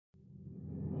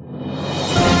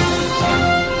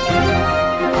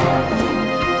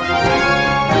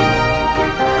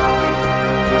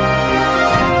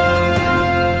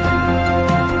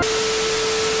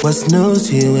What's news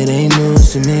to you? It ain't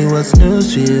news to me. What's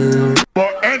news to you?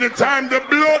 But anytime the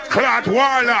blood clot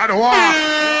warlord walk,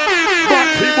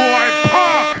 Batty boy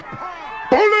park,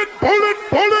 bullet.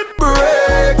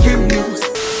 Breaking news.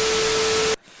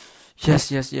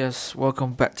 Yes.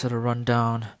 Welcome back to the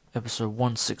Rundown, episode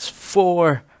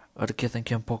 164 of the Kith and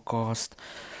Kim podcast.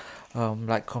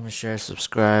 Like, comment, share,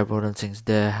 subscribe, all them things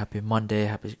there. Happy Monday,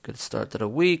 happy good start to the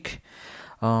week.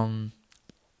 Been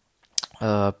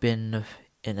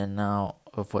in and out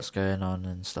of what's going on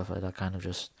and stuff like that. Kind of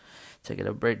just taking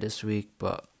a break this week,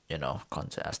 but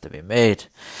content has to be made.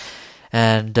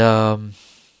 And I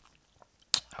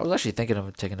was actually thinking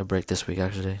of taking a break this week,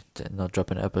 actually, not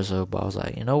dropping an episode. But I was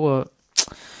like, you know what?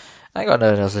 I ain't got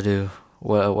nothing else to do.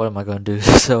 What am I gonna do?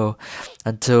 So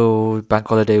until bank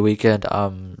holiday weekend,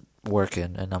 I'm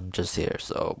working and I'm just here.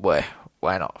 So boy,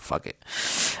 why not? Fuck it.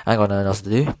 I ain't got nothing else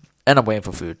to do, and I'm waiting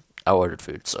for food. I ordered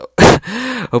food, so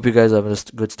hope you guys have a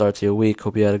good start to your week.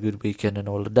 Hope you had a good weekend and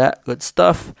all of that good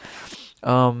stuff.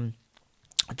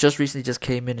 Just recently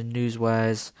came in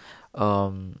news-wise.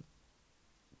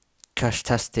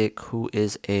 Cashtastic, who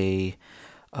is a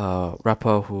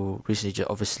rapper who recently,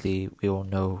 obviously, we all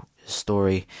know his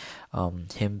story.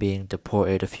 Him being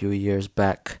deported a few years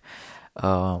back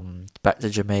to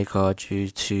Jamaica due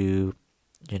to,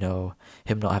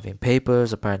 him not having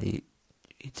papers. Apparently,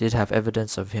 he did have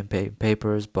evidence of him paying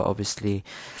papers, but obviously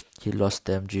he lost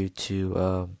them due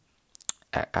to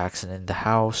accident in the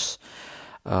house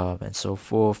and so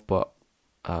forth. But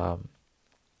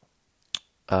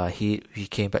he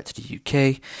came back to the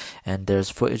UK, and there's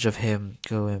footage of him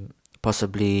going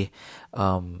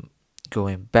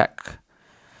back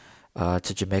to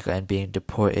Jamaica and being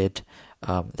deported.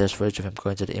 There's footage of him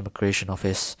going to the immigration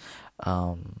office.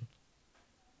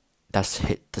 That's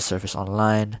hit the surface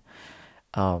online.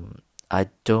 I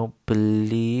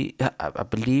believe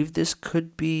this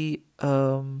could be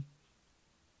not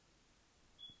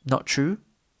true.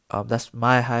 That's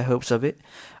my high hopes of it.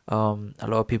 A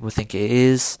lot of people think it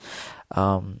is.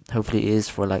 Hopefully it is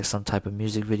for like some type of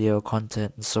music video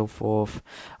content and so forth.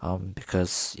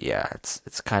 Because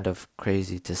it's kind of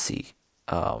crazy to see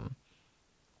that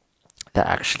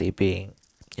actually being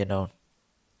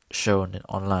shown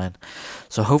online.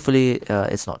 So hopefully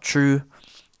it's not true.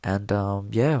 And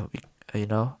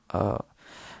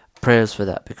prayers for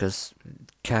that, because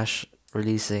Cash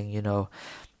releasing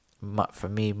for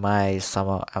me, my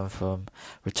summer anthem,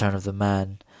 Return of the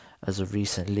Man, as of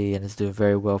recently, and it's doing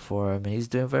very well for him, and he's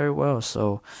doing very well.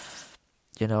 So,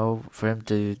 for him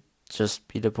to just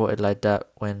be deported like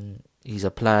that when he's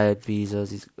applied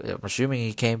visas, I'm assuming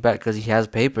he came back because he has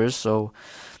papers, so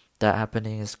that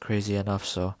happening is crazy enough.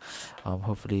 So,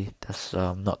 hopefully that's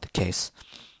not the case.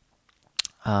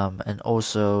 And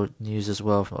also news as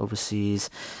well from overseas.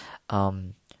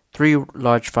 3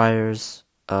 large fires.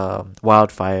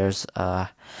 Wildfires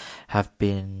have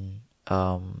been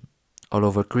all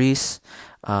over Greece,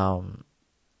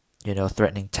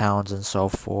 threatening towns and so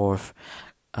forth.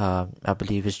 I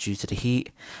believe it's due to the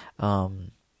heat.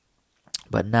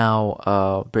 But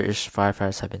now British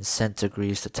firefighters have been sent to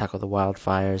Greece to tackle the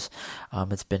wildfires.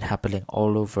 It's been happening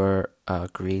all over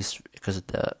Greece because of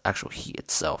the actual heat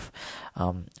itself.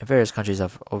 Various countries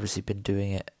have obviously been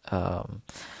doing it,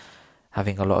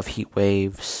 having a lot of heat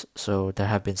waves, so there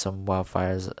have been some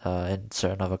wildfires in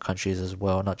certain other countries as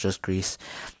well, not just Greece,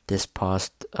 this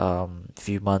past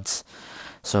few months.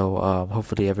 So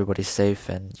hopefully everybody's safe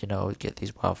and get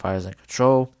these wildfires in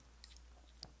control.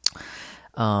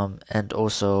 And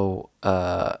also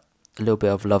a little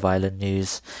bit of Love Island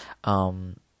news.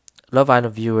 Love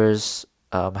Island viewers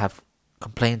have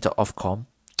complained to Ofcom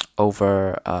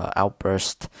over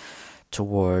outburst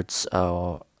towards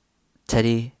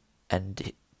Teddy.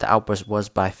 And the outburst was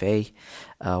by Faye,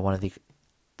 one of the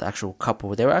actual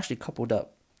couple. They were actually coupled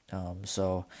up.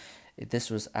 So this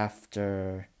was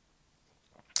after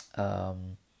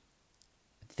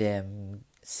them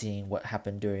seeing what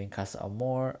happened during Casa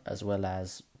Amor, as well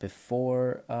as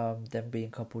before them being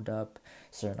coupled up,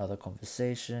 certain other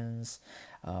conversations.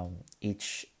 Not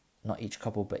each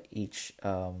couple, but each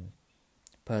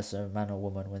person, man or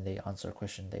woman, when they answer a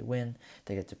question, they win.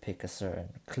 They get to pick a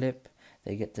certain clip.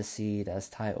 They get to see that's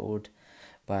titled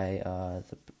by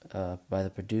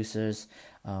the producers.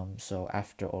 So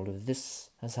after all of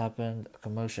this has happened, a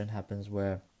commotion happens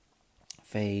where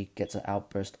Faye gets an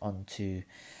outburst onto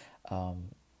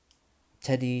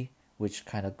Teddy, which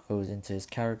kind of goes into his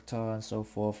character and so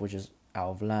forth, which is out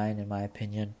of line in my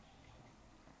opinion.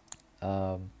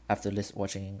 After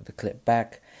watching the clip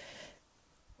back,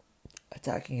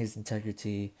 attacking his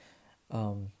integrity,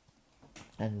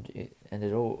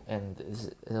 it all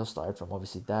started from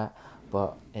obviously that.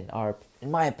 But in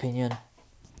my opinion,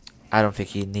 I don't think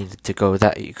he needed to go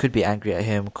that. You could be angry at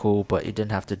him, cool, but you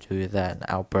didn't have to do that in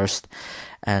outburst.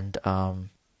 And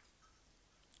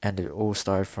it all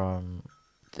started from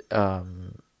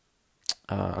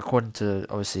according to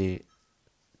obviously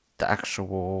the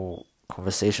actual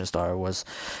conversation starter was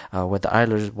when the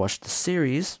Islanders watched the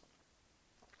series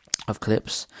of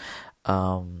clips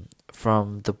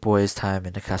from the boys' time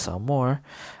in the Casa Amor.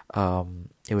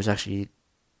 It was actually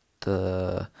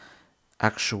the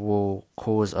actual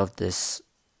cause of this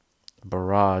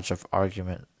barrage of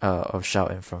argument of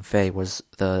shouting from Faye was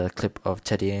the clip of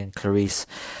Teddy and Clarice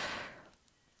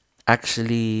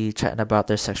actually chatting about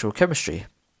their sexual chemistry,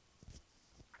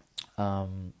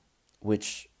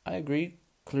 which I agree.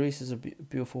 Clarice is a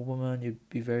beautiful woman. You'd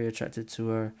be very attracted to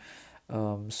her.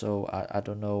 So I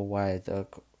don't know why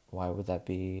would that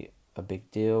be a big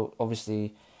deal.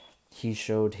 Obviously, he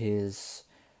showed his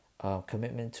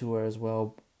commitment to her as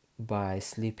well by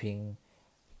sleeping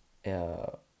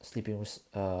with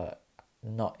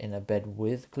not in a bed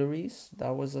with Clarice.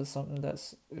 That was something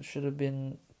that should have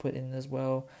been put in as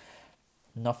well.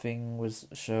 Nothing was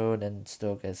showed and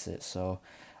still gets it. So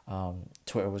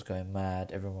Twitter was going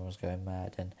mad, everyone was going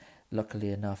mad, and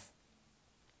luckily enough,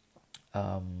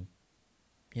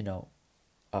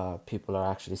 people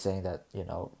are actually saying that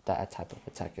that type of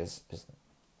attack is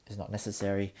not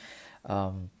necessary.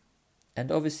 And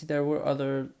obviously there were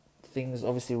other things.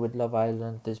 Obviously with Love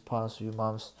Island this past few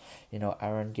months,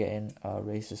 Aaron getting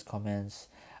racist comments,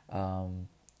 and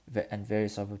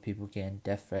various other people getting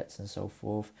death threats and so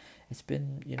forth. It's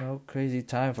been crazy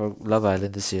time for Love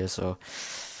Island this year. So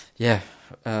yeah,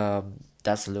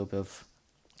 that's a little bit of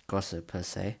gossip per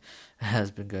se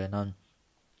has been going on.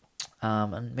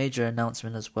 And major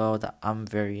announcement as well that I'm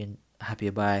very happy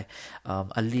about.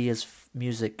 Aaliyah's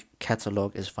music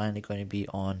catalog is finally going to be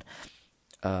on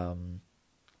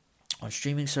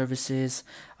streaming services.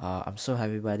 I'm so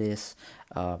happy about this.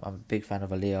 I'm a big fan of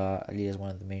Aaliyah. Aaliyah is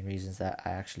one of the main reasons that I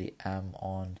actually am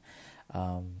on.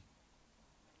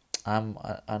 I'm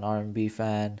an R&B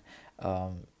fan.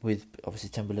 With obviously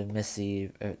Timbaland,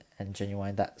 Missy, and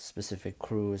Genuine, that specific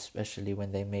crew, especially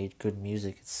when they made good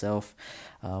music itself.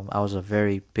 I was a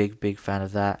very big fan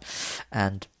of that,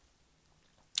 and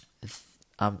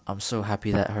I'm so happy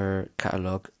that her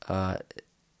catalog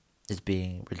is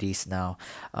being released now,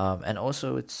 and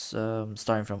also it's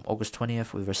starting from August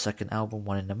 20th with her second album,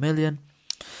 One in a Million,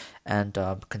 and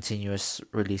continuous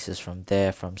releases from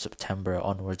there from September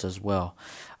onwards as well,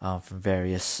 from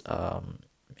various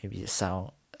maybe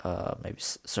sound, maybe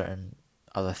certain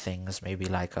other things, maybe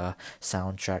like a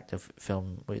soundtrack, the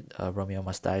film with Romeo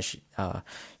Must Die.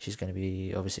 She's going to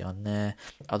be obviously on there.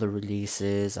 Other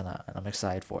releases, and I'm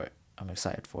excited for it.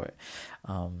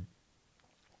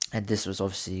 And this was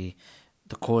obviously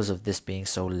the cause of this being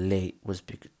so late was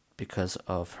because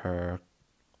of her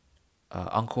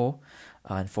uncle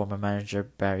and former manager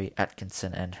Barry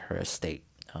Atkinson and her estate.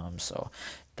 So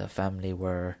the family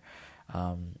were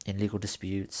in legal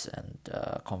disputes and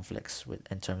conflicts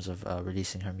in terms of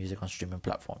releasing her music on streaming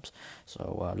platforms.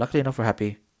 So luckily enough, we're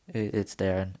happy it's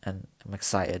there, and I'm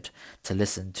excited to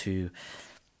listen to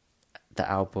the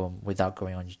album without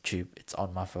going on YouTube. It's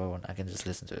on my phone. I can just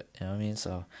listen to it. You know what I mean?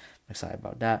 So I'm excited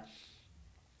about that.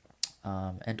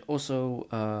 And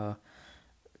also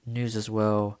news as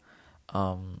well.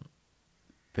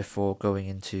 Before going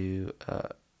into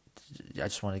I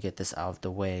just want to get this out of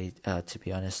the way, to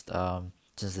be honest,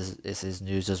 since this is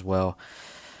news as well.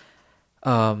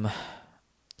 The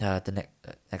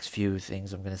next few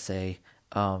things I'm going to say.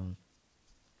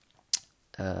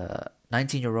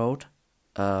 19-year-old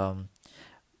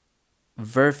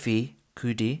Verfi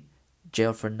Kudi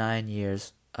jailed for 9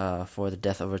 years for the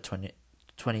death of her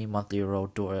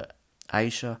 20-month-old daughter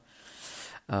Aisha.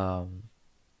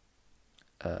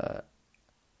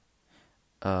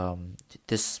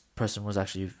 This person was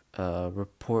actually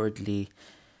reportedly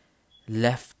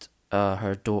left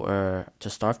her daughter to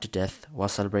starve to death while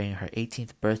celebrating her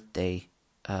 18th birthday.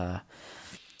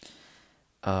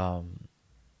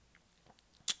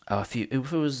 It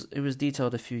was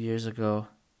detailed a few years ago,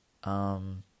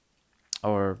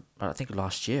 or I think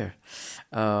last year.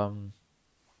 But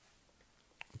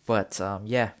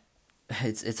yeah,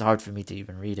 it's hard for me to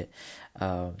even read it,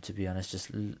 to be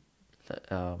honest.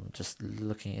 Just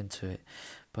looking into it,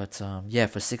 but yeah,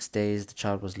 for 6 days the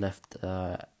child was left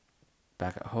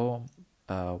back at home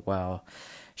while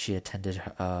she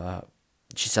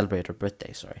celebrated her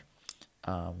birthday.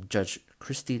 Judge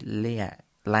Christy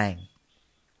Lang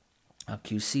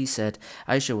QC said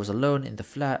Aisha was alone in the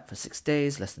flat for 6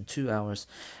 days, less than 2 hours,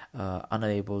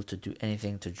 unable to do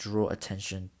anything to draw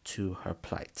attention to her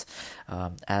plight,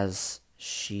 as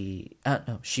she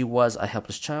was a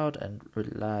helpless child and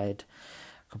relied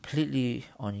completely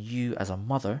on you as a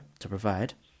mother to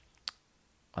provide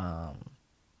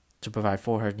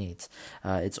for her needs.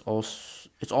 It's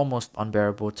almost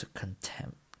unbearable to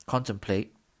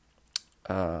contemplate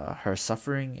her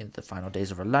suffering in the final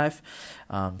days of her life,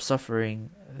 suffering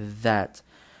that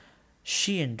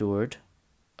she endured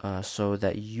so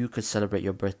that you could celebrate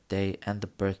your birthday and the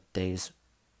birthdays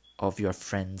of your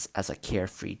friends as a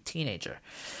carefree teenager.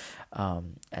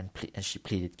 And she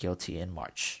pleaded guilty in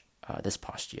March this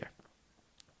past year.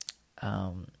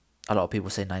 A lot of people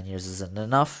say 9 years isn't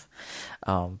enough,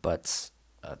 but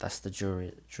that's the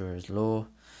juror's law.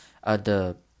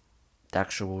 The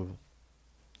actual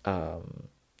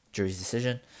jury's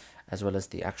decision, as well as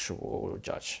the actual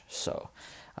judge. So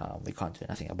we can't do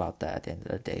anything about that at the end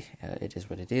of the day. It is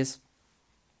what it is.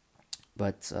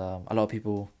 But a lot of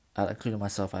people, including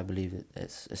myself, I believe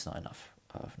it's not enough.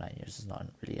 9 years is not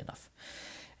really enough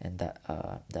in that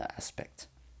aspect.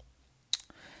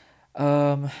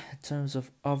 In terms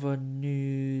of other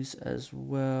news as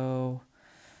well,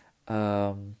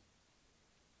 I'm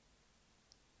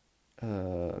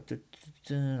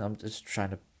just trying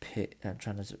to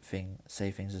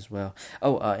say things as well.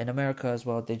 In America as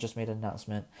well, they just made an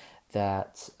announcement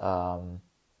that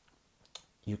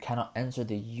you cannot enter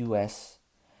the US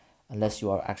unless you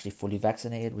are actually fully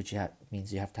vaccinated, which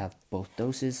means you have to have both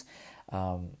doses.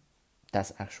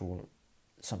 That's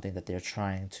something that they're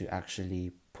trying to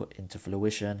actually put into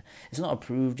fruition. It's not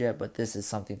approved yet, but this is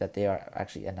something that they are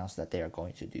actually announced that they are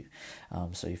going to do.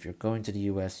 So if you're going to the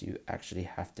US, you actually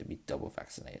have to be double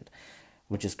vaccinated,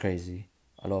 which is crazy.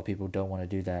 A lot of people don't want to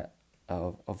do that,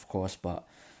 of course, but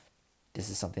this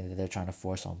is something that they're trying to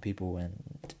force on people,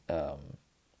 and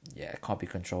it can't be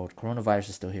controlled. Coronavirus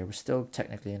is still here. We're still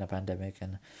technically in a pandemic,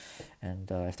 and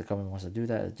if the government wants to do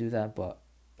that, but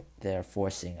they're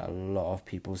forcing a lot of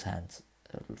people's hands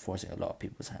at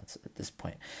this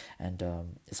point, and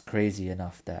it's crazy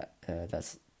enough that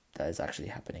that is actually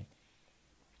happening.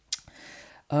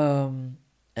 And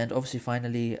obviously,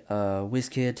 finally,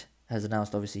 WizKid has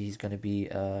announced obviously he's going to be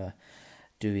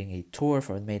doing a tour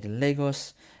for Made in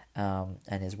Lagos,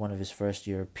 and is one of his first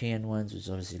European ones, which is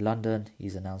obviously London.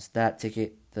 He's announced that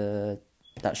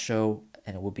that show,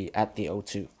 and it will be at the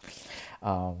O2.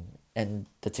 And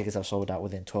the tickets have sold out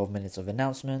within 12 minutes of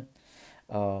announcement.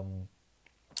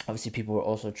 Obviously, people were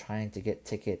also trying to get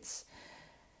tickets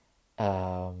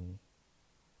during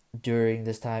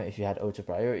this time. If you had O2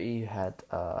 Priority, you had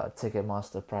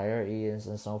Ticketmaster Priority,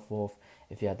 and so forth.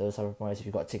 If you had those type of points, if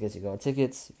you got tickets, you got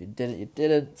tickets. If you didn't, you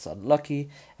didn't. It's unlucky.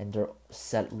 And they're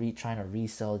trying to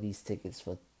resell these tickets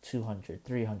for 200,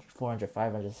 300, 400,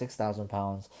 500, 6,000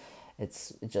 pounds.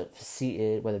 It's just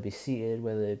seated, whether it be seated,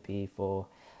 whether it be for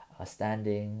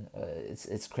standing.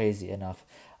 It's crazy enough.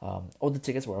 All the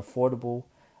tickets were affordable,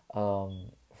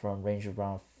 from range of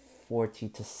around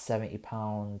 £40 to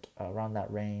 £70, around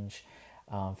that range,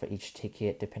 for each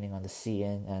ticket, depending on the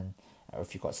seating, and or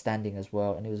if you got standing as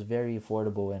well. And it was very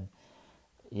affordable, and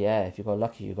if you got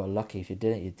lucky, you got lucky. If you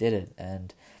didn't, you didn't.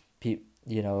 And he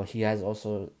has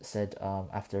also said,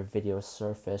 after a video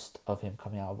surfaced of him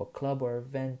coming out of a club or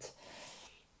event,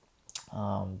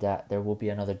 that there will be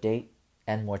another date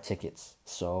and more tickets.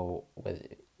 So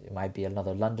it might be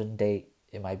another London date,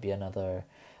 it might be another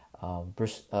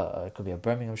it could be a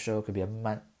Birmingham show, it could be a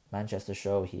Manchester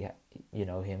show.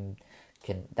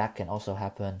 That can also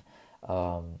happen.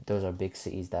 Those are big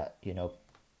cities that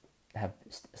have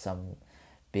some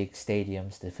big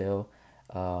stadiums to fill.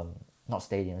 Not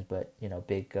stadiums, but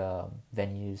big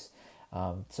venues.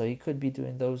 So he could be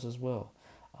doing those as well.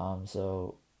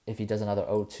 So if he does another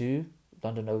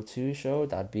London O2 show,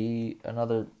 that'd be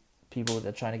another people that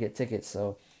are trying to get tickets.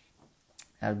 So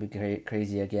that would be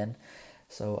crazy again.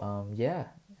 So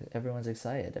everyone's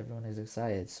excited. Everyone is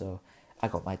excited. So I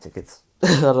got my tickets.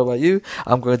 I don't know about you.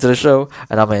 I'm going to the show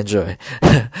and I'm gonna enjoy.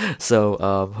 So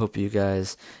hope you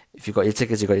guys, if you got your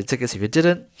tickets, you got your tickets. If you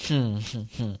didn't,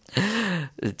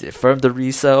 firm the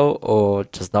resale, or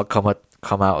just not come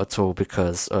out at all,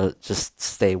 or just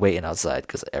stay waiting outside,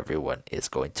 because everyone is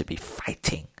going to be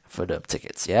fighting for them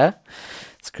tickets. Yeah,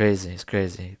 it's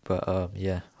crazy. But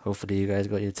hopefully you guys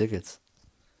got your tickets.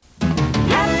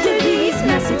 After these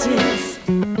messages,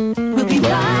 we'll be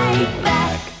right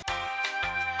back.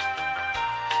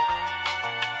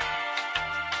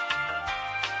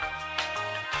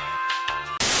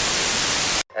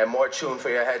 And more tune for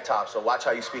your head top, so watch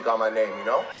how you speak on my name, you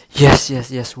know?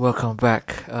 Yes. Welcome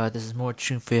back. This is more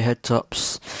tune for your head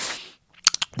tops.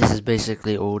 This is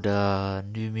basically all the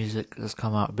new music that's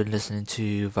come out. I've been listening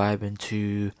to, vibing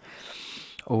to,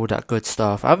 all that good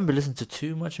stuff. I haven't been listening to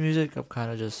too much music. I've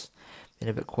kind of just been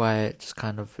a bit quiet, just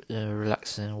kind of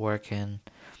relaxing, working,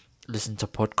 listening to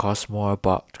podcasts more,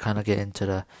 but kind of get into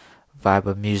the vibe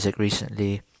of music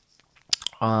recently.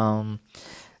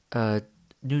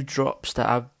 New drops that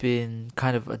I've been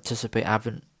kind of anticipating.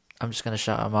 I'm just gonna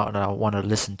shout them out that I want to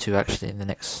listen to actually in the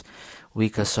next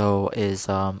week or so. Is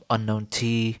Unknown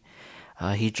T.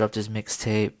 He dropped his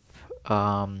mixtape.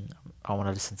 I want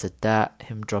to listen to that.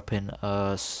 Him dropping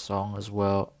a song as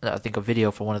well. I think a video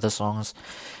for one of the songs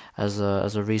as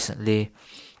a recently.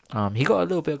 He got a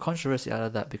little bit of controversy out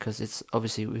of that because it's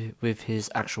obviously with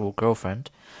his actual girlfriend.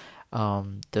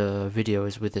 The video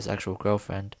is with his actual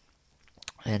girlfriend,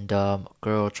 and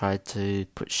girl tried to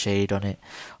put shade on it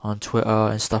on Twitter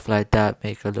and stuff like that,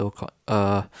 make a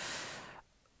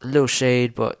little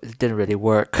shade, but it didn't really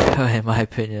work in my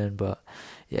opinion. But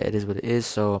yeah, it is what it is.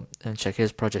 So and check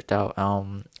his project out.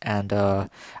 And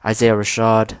Isaiah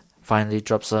Rashad finally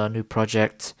drops a new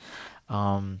project.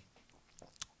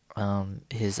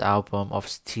 His album of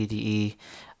TDE.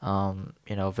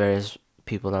 Various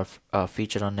people are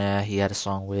featured on there. He had a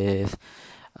song with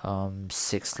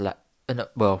 6 Lack.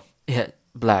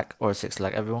 Black or 6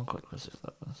 Lack. Everyone called it 6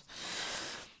 Lack.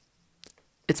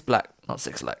 It's Black, not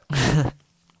 6 Lack.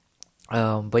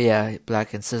 But yeah,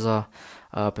 Black and SZA.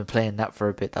 I've been playing that for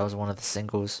a bit. That was one of the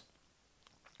singles.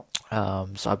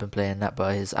 So I've been playing that,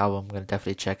 but his album I'm gonna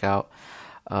definitely check out.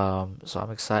 So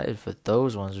I'm excited for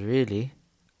those ones really.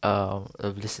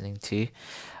 Of listening to.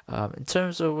 In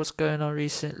terms of what's going on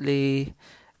recently,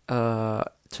 in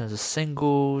terms of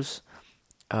singles,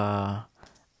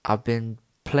 I've been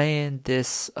playing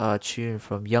this tune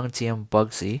from Young T and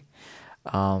Bugsy,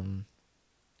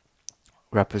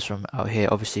 rappers from out here,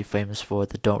 obviously famous for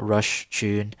the Don't Rush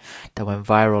tune that went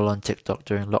viral on TikTok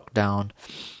during lockdown.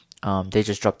 They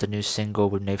just dropped a new single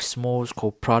with Nave Smalls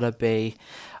called Prada Bay.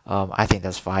 I think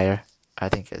that's fire. I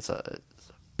think it's a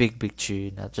big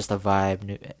tune, just a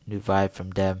vibe, new vibe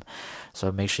from them.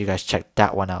 So make sure you guys check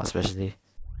that one out, especially.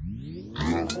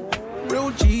 Real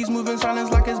G's moving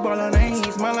silence like it's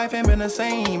bolognese. My life ain't been the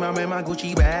same. I'm in my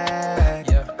Gucci bag.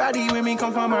 Baddie with me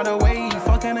come from out the way.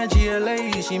 Fucking a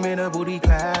GLA, she made a booty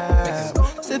clap.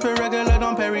 Sipping regular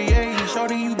Don Perrier.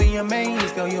 Shorty, you be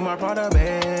amazed. Girl, you my Prada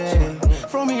babe.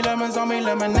 From me lemons on me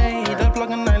lemonade. The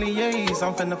plug and 98s,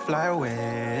 I'm finna fly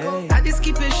away. I just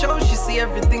keep it shows, you see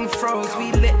everything froze.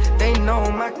 We lit, they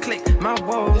know my click, my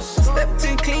woes. Step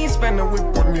too clean, spend it with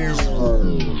bunnies.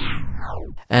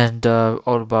 And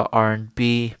all about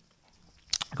R&B.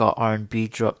 Got R&B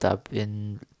drop that I've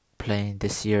been playing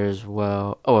this year as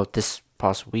well. Oh, this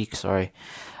past week, sorry.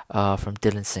 From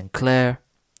Dylan Sinclair.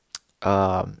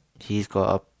 He's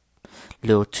got a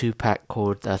little 2-pack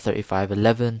called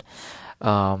 3511.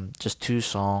 Just 2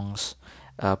 songs.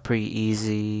 Pretty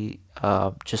easy.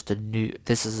 Just a new.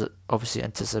 This is obviously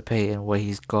anticipating what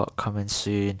he's got coming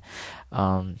soon.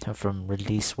 From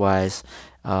release wise,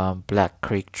 Black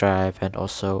Creek Drive and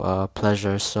also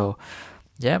Pleasure. So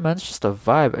yeah, man, it's just a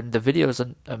vibe, and the videos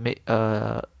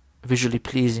are visually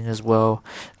pleasing as well.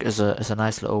 It's a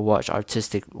nice little watch,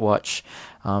 artistic watch.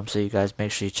 So you guys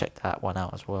make sure you check that one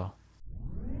out as well.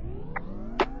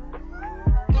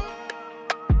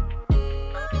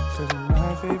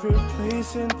 My favorite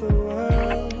place in the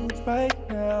world right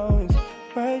now is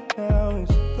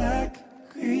Black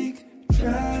Creek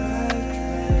Drive.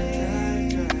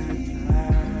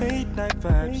 Late night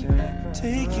vibes and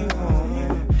take you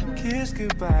home and kiss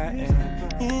goodbye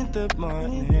and in the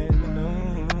morning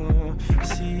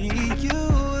see you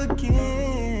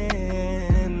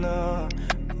again.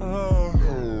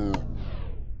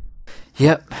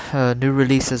 Yep, new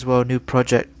release as well, new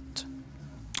project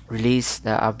release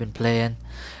that I've been playing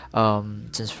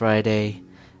since Friday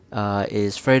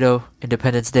is Fredo,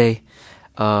 Independence Day.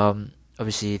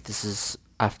 Obviously this is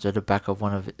after the back of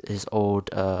one of his old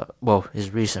his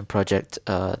recent project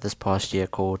this past year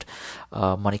called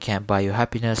Money Can't Buy You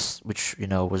Happiness, which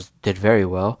did very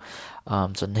well.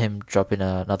 So him dropping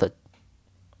another,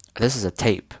 this is a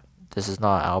tape, this is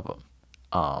not an album,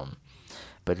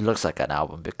 but it looks like an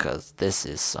album because this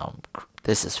is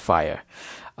fire.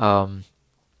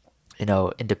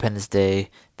 Independence Day,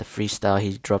 the freestyle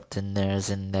he dropped in there is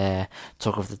in there.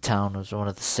 Talk of the Town was one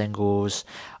of the singles.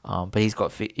 But he's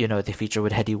got, the feature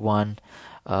with Heady One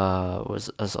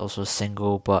was also a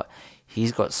single. But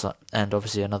he's got some, and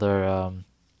obviously another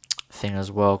thing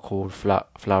as well called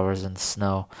Flowers in the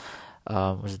Snow.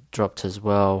 was dropped as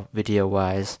well, video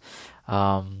wise,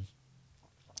 along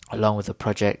with the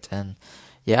project. And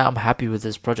yeah, I'm happy with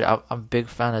this project. I'm a big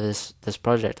fan of this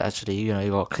project, actually. You know,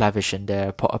 you got Clavish in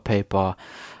there, Pot of Paper,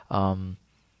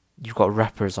 you've got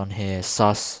rappers on here,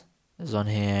 Sus is on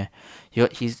here.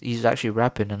 He's actually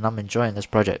rapping, and I'm enjoying this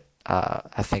project.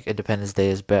 I think Independence Day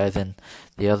is better than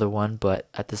the other one, but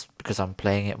because I'm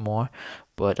playing it more.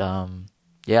 But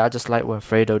yeah, I just like when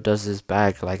Fredo does his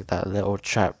bag, like that little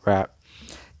trap rap,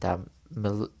 that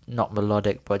not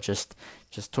melodic, but just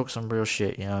talk some real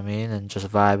shit, you know what I mean, and just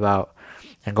vibe out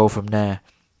and go from there.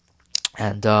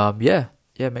 And yeah,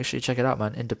 make sure you check it out,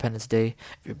 man. Independence Day.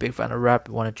 If you're a big fan of rap,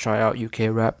 you want to try out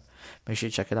UK rap, make sure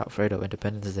you check it out. Fredo,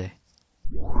 Independence Day.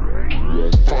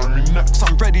 So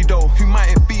I'm ready though, who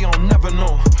might it be, I'll never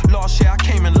know. Last year I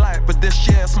came in light, but this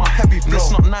year it's my heavy flow.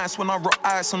 It's not nice when I rock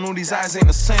eyes and all these eyes ain't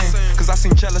the same. Cause I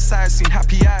seen jealous eyes, seen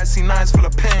happy eyes, seen eyes full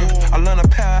of pain. I learn a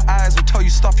pair of eyes will tell you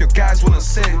stuff your guys wouldn't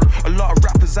say. A lot of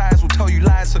rappers' eyes will tell you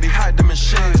lies, so they hide them in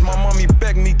shades. My mommy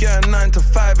begged me get a 9 to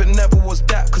 5, it never was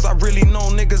that. Cause I really know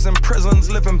niggas in prisons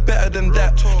living better than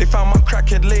that. They found my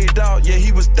crackhead laid out, yeah,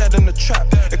 he was dead in the trap.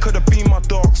 It could have been my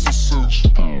dogs.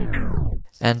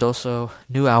 And also,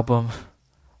 new album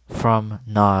from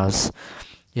Nas,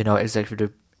 you know,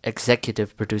 executive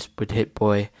produced with Hit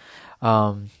Boy.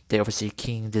 They obviously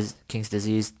King's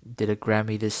Disease did a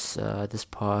Grammy this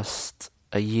past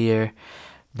a year.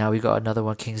 Now we got another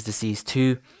one, King's Disease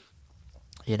 2.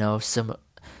 You know, similar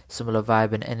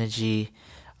vibe and energy.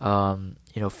 You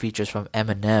know, features from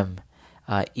Eminem,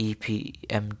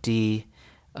 EPMD,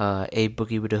 A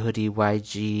Boogie with a Hoodie,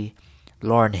 YG,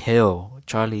 Lauryn Hill,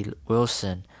 Charlie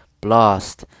Wilson,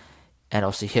 Blast, and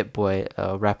also Hit Boy.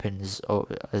 Rapping is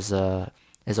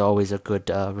always a good,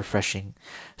 refreshing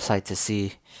sight to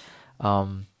see.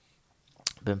 Been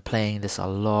playing this a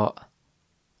lot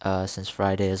since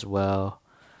Friday as well.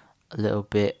 A little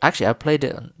bit. Actually, I played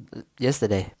it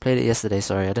yesterday.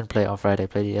 Sorry, I didn't play it on Friday. I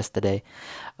played it yesterday.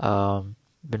 Been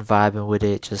vibing with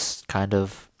it, just kind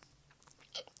of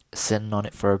sitting on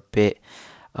it for a bit.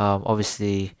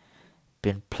 Obviously,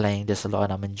 been playing this a lot,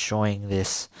 and I'm enjoying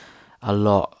this a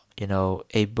lot. You know,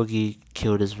 A Boogie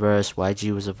killed his verse.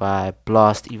 YG was a vibe.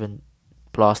 Blast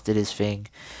did his thing.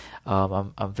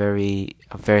 I'm very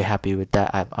happy with that.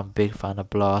 I'm a big fan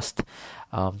of Blast.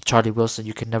 Charlie Wilson,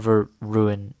 you can never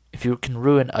ruin. If you can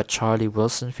ruin a Charlie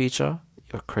Wilson feature,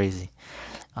 you're crazy.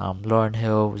 Lauryn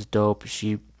Hill was dope.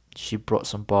 She brought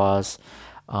some bars.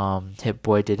 Hit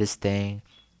Boy did his thing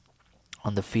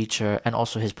on the feature, and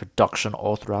also his production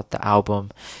all throughout the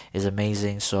album is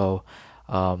amazing. So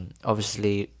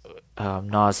obviously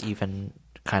Nas even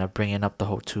kind of bringing up the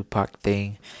whole Tupac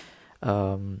thing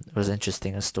was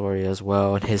interesting, a story as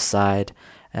well on his side,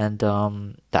 and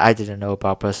that I didn't know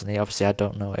about personally. Obviously I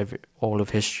don't know all of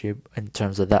history in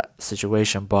terms of that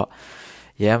situation, but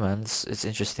yeah, man, it's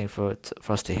interesting for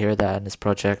us to hear that in this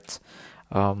project.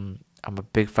 I'm a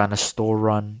big fan of Store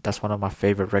Run. That's one of my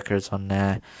favorite records on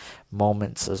there.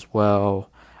 Moments as well.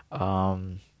 Which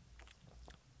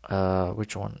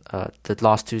one? The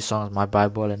last two songs, My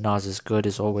Bible and Nas Is Good,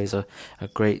 is always a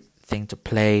great thing to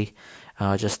play.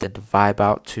 Just to vibe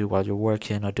out to while you're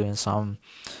working or doing something.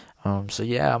 So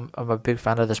yeah, I'm a big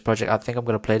fan of this project. I think I'm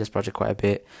gonna play this project quite a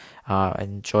bit. I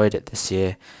enjoyed it this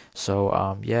year.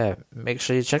 So yeah, make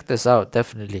sure you check this out.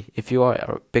 Definitely, if you are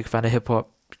a big fan of hip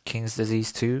hop, King's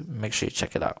Disease 2, make sure you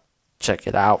check it out. Check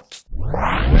it out.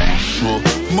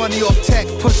 Money off tech,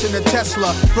 pushing a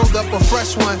Tesla. Rolled up a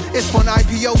fresh one. It's one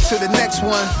IPO to the next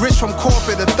one. Rich from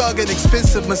corporate, a thug and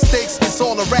expensive mistakes. It's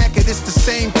all a racket, it's the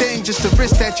same thing. Just the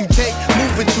risk that you take,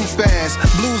 moving too fast.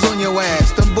 Blues on your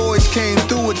ass. Them boys came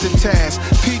through with the task.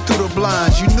 Peeked through the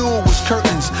blinds, you knew it was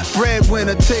curtains.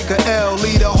 Breadwinner, take a L,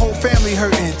 lead a whole family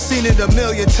hurting. Seen it a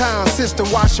million times, sister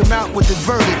wash him out with the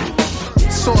verdict.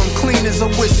 Saw him clean as a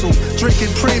whistle,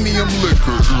 drinking premium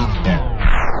liquor.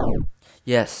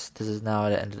 Yes, this is now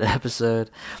the end of the episode.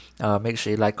 Make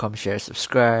sure you like, comment, share,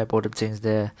 subscribe, all the things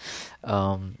there.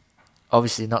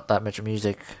 Obviously not that much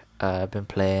music I've been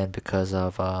playing because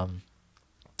of I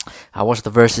watched the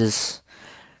versus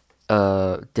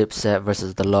Dipset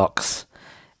versus the Lox.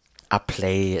 I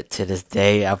play it to this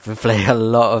day. I've been playing a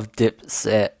lot of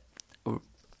Dipset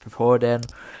before then,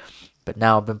 but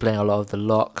now I've been playing a lot of the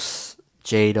Lox,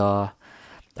 Jada.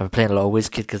 I've been playing a lot of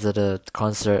WizKid because of the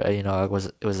concert. You know, it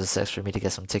was a success for me to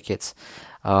get some tickets.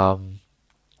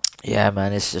 Yeah,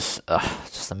 man, it's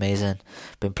just amazing.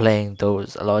 Been playing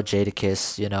those, a lot of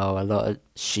Jadakiss, you know, a lot of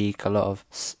Chic, a lot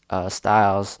of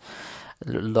Styles.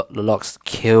 The Lox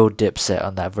killed Dipset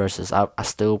on that versus. I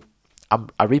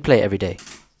replay it every day.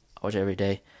 I watch it every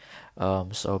day.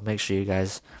 So make sure you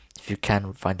guys, if you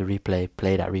can find the replay,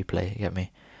 play that replay. You get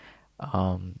me?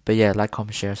 But yeah, like,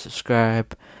 comment, share,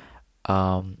 subscribe.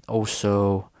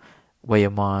 Also, wear your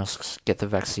masks, get the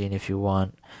vaccine if you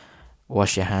want,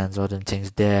 wash your hands, all them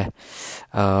things there.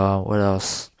 What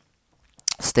else?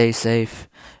 Stay safe.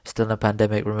 Still in a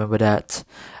pandemic, remember that.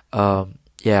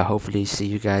 Yeah, hopefully see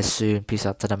you guys soon. Peace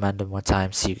out to the man one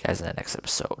time. See you guys in the next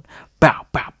episode. Bow,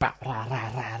 bow, bow. Rah,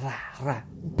 rah, rah, rah,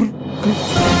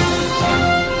 rah.